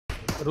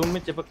Room में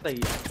चिपकता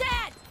ही है।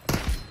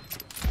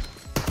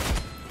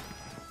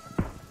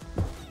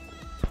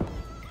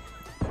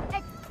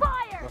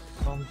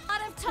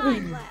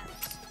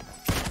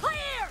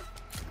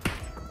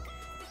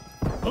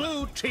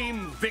 Blue team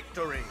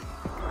victory.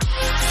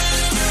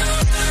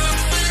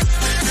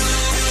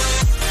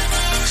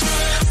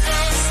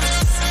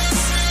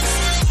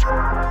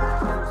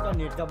 उसका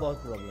नेट का बहुत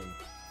प्रॉब्लम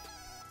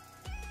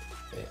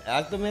है।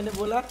 आज तो मैंने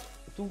बोला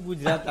तू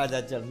गुजरात आजा,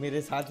 चल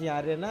मेरे साथ ही आ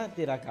रहे ना,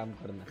 तेरा काम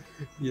करना।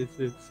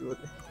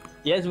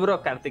 यस ब्रो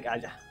कार्तिक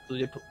आजा,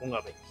 तुझे ठोकूंगा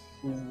भाई।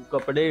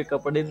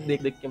 कपड़े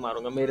देख देख के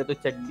मारूंगा, मेरे तो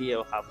चड्डी है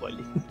वो हाफ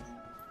वाली।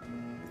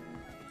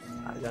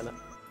 आ जाना,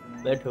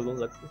 मैं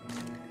ठोकूंगा तुझे।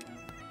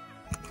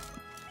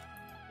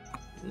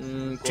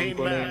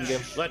 कौन है इन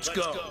गेम? Let's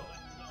go.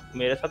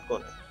 मेरे साथ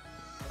कौन है?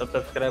 सब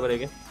सब्सक्राइबर है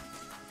क्या?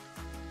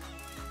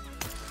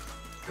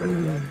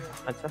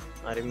 अच्छा,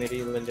 अरे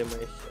मेरी बंदे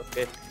Mahesh.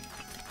 Okay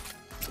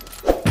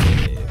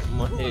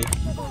Mahesh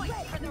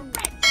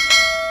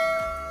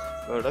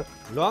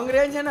long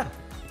range है ना?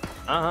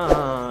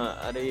 हाँ।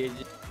 अरे ये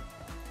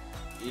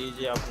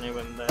जी अपने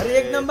बंदा। अरे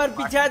एक नंबर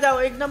पीछे आ जाओ,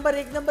 एक नंबर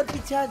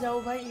पीछे आ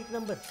जाओ भाई, एक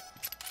नंबर।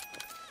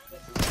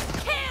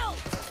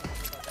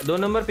 2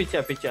 नंबर पीछे।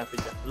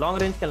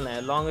 लॉन्ग रेंज खेलना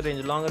है, लॉन्ग रेंज।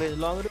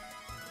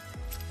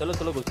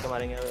 चलो घुस के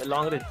मारेंगे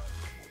लॉन्ग रेंज।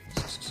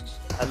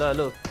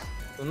 हेलो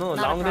सुनो,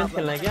 लॉन्ग रेंज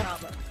खेलना है क्या?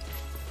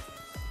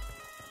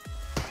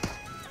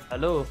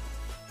 हेलो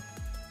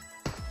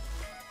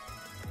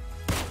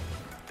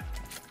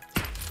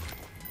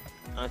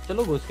हाँ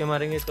चलो घुस के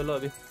मारेंगे, चलो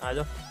अभी आ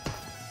जाओ।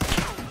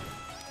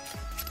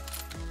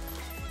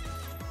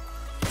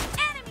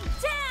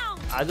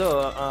 आ जाओ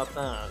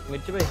अपना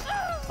मिर्ची भाई।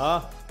 हाँ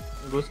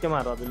घुस के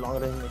मारो अभी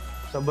लॉन्ग रेंज में,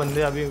 सब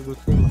बंदे अभी घुस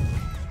के मारो।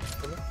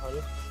 चलो आ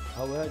जाओ।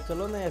 हाँ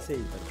चलो ना ऐसे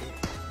ही करके।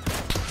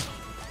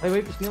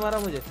 भाई किसने मारा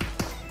मुझे?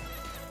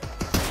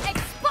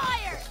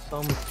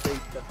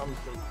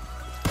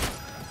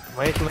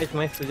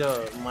 महेश तुझा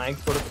माइक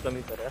थोड़ा सा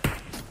कमी कर यार,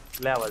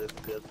 ले आवाज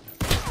तुझे।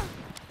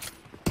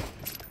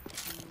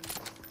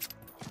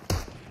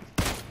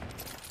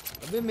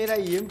 अबे मेरा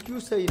एम क्यों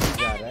सही नहीं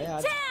जा रहा है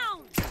आज?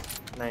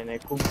 नहीं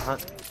खूब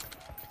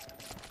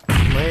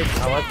महेश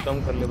आवाज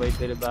कम कर ले भाई,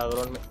 तेरे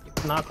बैकग्राउंड में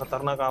इतना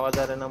खतरनाक आवाज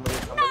आ रहा है ना, मुझे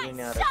समझ में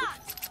नहीं आ रहा है।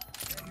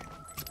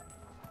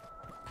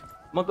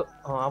 मग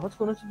आवाज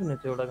कोणाची पण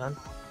येतो एवढा घाण?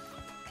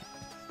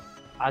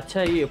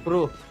 अच्छा ये प्रो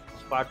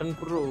स्पार्टन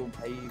प्रो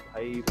भाई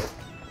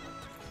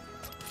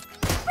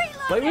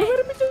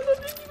मेरे पीछे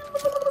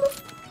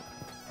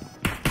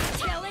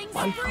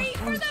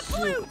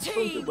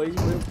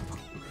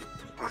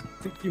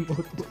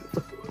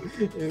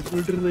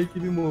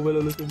मोटरसाइकिल मोबाइल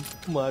वाला से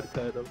मार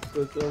खा रहा हूँ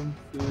कसम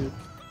से।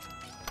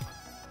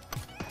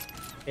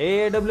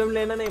 AWM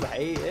लेना नहीं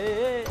भाई,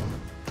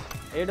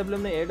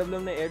 AWM ने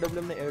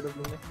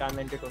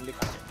KAR98 ओनली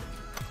KAR98।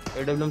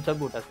 AWM सब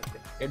उठा सकते,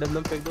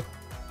 AWM फेंक दो।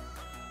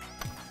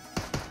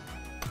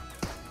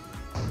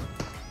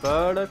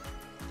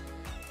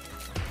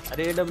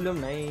 अरे AWM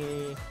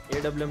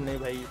नहीं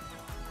भाई,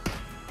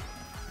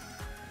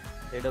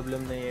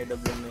 AWM नहीं।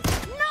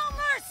 No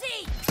mercy!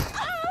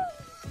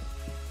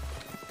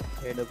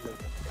 AWM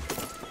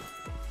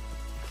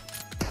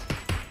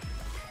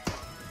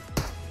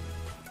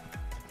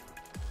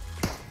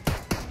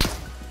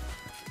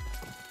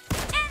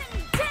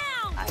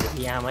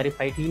ये हमारी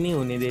फाइट ही नहीं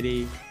होने दे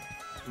रही।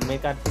 मैं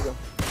काटती हूँ।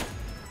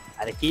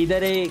 अरे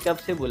किधर है, कब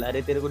से बुला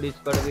रहे तेरे को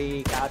डिस्कॉर्ड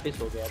भी, क्या पिस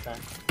हो गया था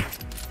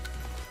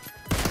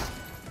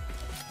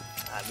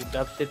अभी?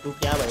 कब से तू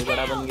क्या भाई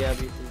बड़ा बन गया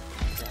अभी तू?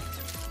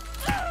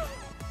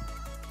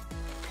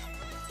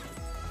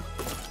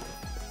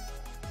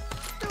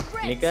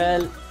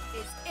 निकल।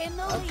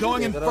 I'm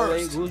going in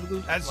first,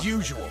 as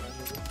usual.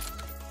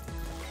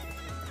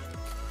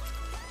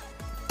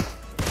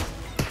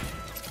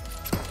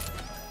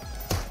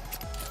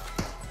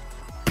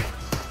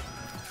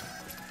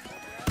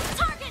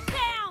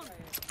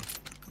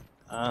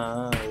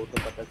 हाँ वो तो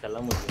पता चला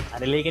मुझे।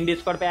 अरे लेकिन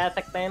डिस्कॉर्ड पे आ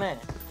सकता है ना,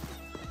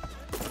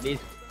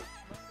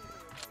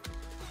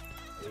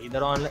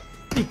 इधर ऑनलाइन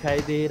दिखाई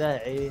दे रहा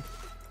है।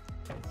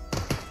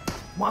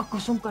 माँ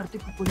कसम करते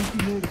पड़ी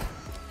थी रेड।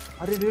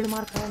 अरे रेड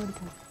मार खाया मेरे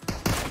को।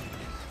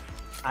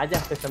 आजा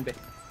कसम पे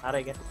आ रहा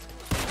है क्या?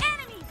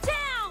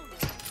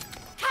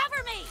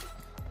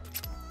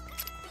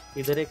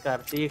 इधर एक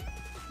कार्तिक।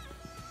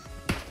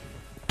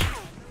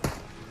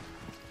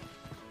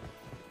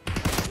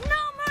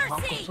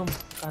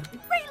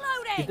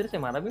 किधर से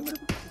मारा भी मेरे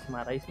को?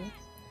 मारा इसने।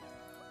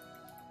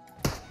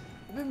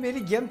 अबे मेरी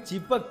गेम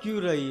चिपक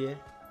क्यों रही है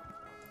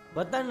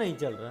पता नहीं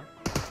चल रहा।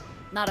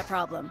 Not a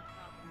problem.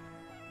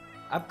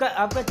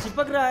 आपका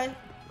चिपक रहा है?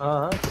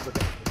 हाँ चिपक,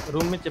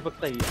 रूम में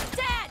चिपकता ही है।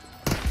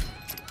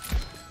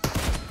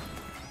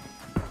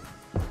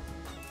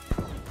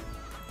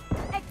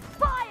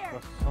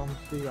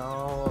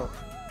 यार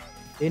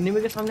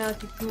एनिमी के सामने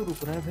आके क्यों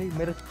रुक रहा है भाई?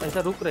 मेरा ऐसा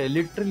रुक रहा है,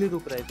 लिटरली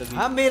रुक रहा है तभी।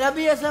 हाँ मेरा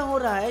भी ऐसा हो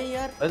रहा है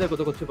यार। देखो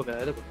तो कुछ पकड़ा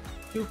है, देखो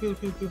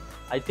क्यों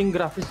आई थिंक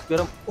ग्राफिक्स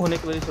गर्म होने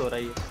की वजह से हो रहा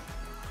है ये।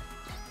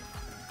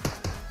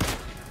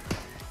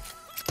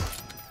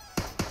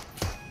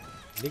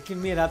 लेकिन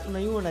मेरा तो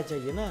नहीं होना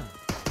चाहिए ना।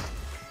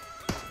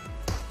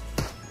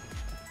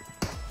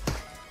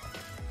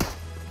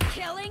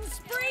 Killing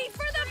spree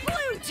for the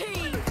blue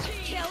team.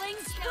 Killing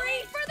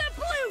spree for the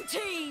blue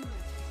team.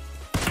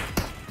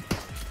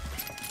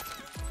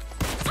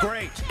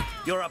 Great!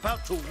 You're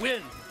about to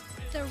win!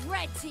 The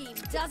red team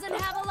doesn't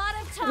have a lot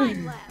of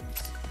time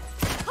left.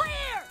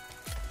 Clear!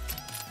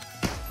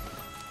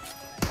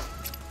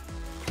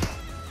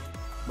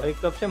 भाई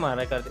कब से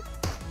मारा कर दे।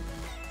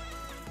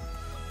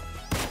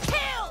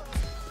 Killed!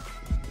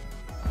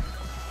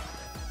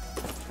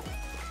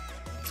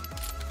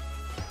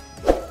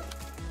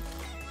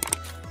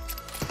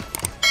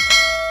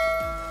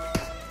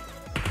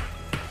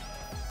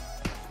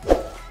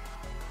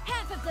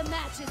 Half of the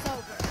match is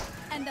over,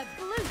 and the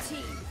blue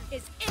team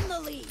is in the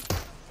lead.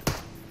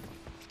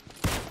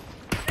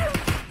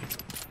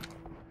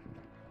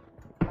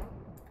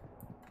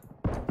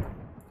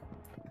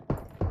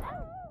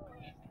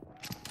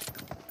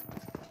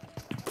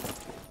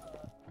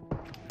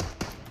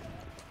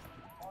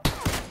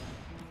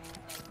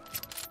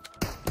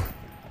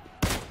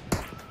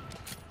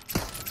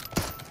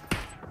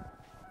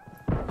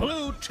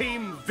 Blue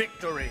team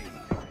victory!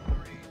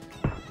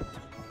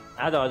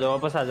 आ जाओ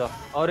वापस आ जाओ,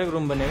 और एक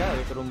रूम बनेगा, आ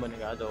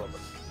जाओ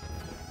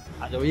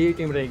वापस, आ जाओ, यही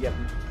टीम रहेगी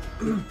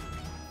अपनी।